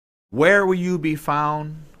 Where will you be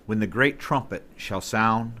found when the great trumpet shall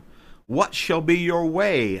sound? What shall be your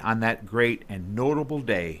way on that great and notable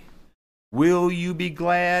day? Will you be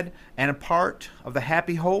glad and a part of the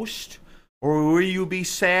happy host? Or will you be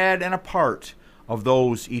sad and a part of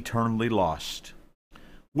those eternally lost?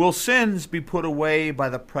 Will sins be put away by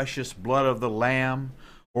the precious blood of the Lamb?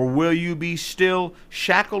 Or will you be still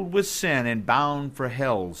shackled with sin and bound for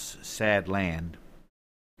hell's sad land?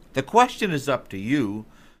 The question is up to you.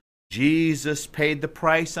 Jesus paid the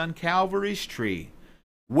price on Calvary's tree.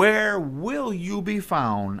 Where will you be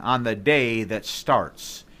found on the day that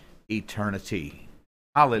starts eternity?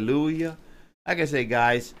 Hallelujah. Like I say,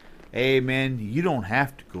 guys, amen, you don't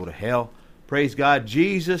have to go to hell. Praise God.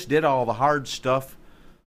 Jesus did all the hard stuff.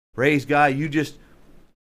 Praise God. You just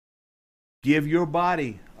give your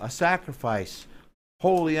body a sacrifice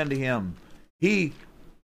holy unto Him.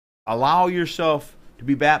 Allow yourself to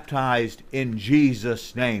be baptized in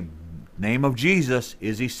Jesus' name. Name of Jesus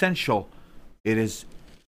is essential. It is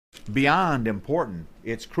beyond important.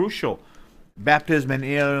 It's crucial. Baptism in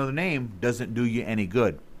any other name doesn't do you any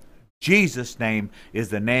good. Jesus' name is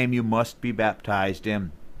the name you must be baptized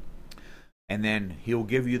in. And then He'll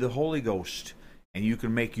give you the Holy Ghost, and you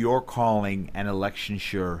can make your calling and election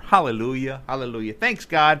sure. Hallelujah. Hallelujah. Thanks,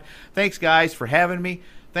 God. Thanks, guys, for having me.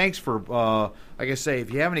 Thanks for, like I say,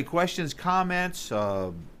 if you have any questions, comments,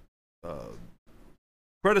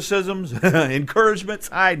 criticisms, encouragements,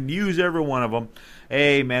 I'd use every one of them.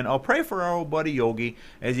 Amen. I'll pray for our old buddy Yogi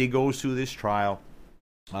as he goes through this trial.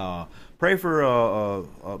 Pray for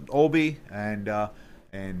Obi and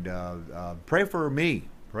pray for me.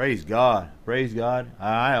 Praise God. Praise God.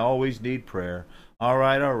 I always need prayer. All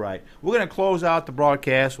right, all right. We're going to close out the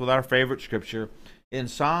broadcast with our favorite scripture in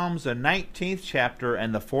Psalms, the 19th chapter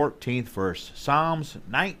and the 14th verse. Psalms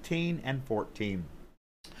 19 and 14.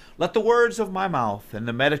 Let the words of my mouth and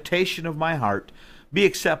the meditation of my heart be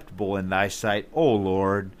acceptable in thy sight, O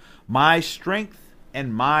Lord, my strength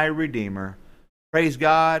and my Redeemer. Praise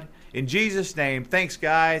God. In Jesus' name, thanks,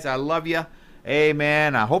 guys. I love you.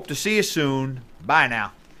 Amen. I hope to see you soon. Bye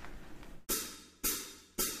now.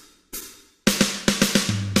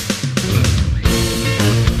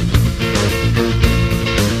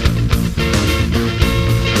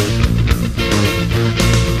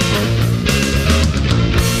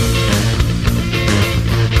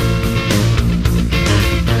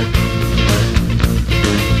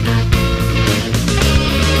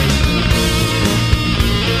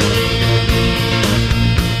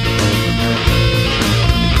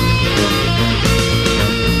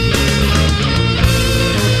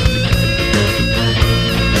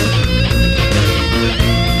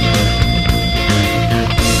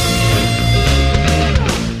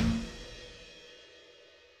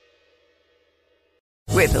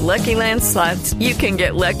 With the Lucky Land Slots, you can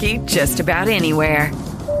get lucky just about anywhere.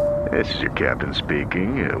 This is your captain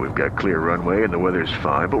speaking. We've got clear runway and the weather's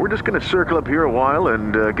fine, but we're just going to circle up here a while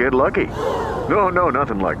and get lucky. No,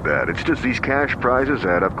 nothing like that. It's just these cash prizes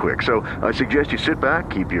add up quick. So I suggest you sit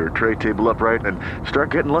back, keep your tray table upright, and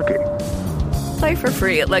start getting lucky. Play for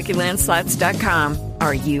free at LuckyLandSlots.com.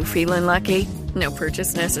 Are you feeling lucky? No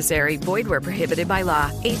purchase necessary. Void where prohibited by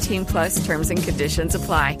law. 18+ terms and conditions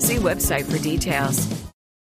apply. See website for details.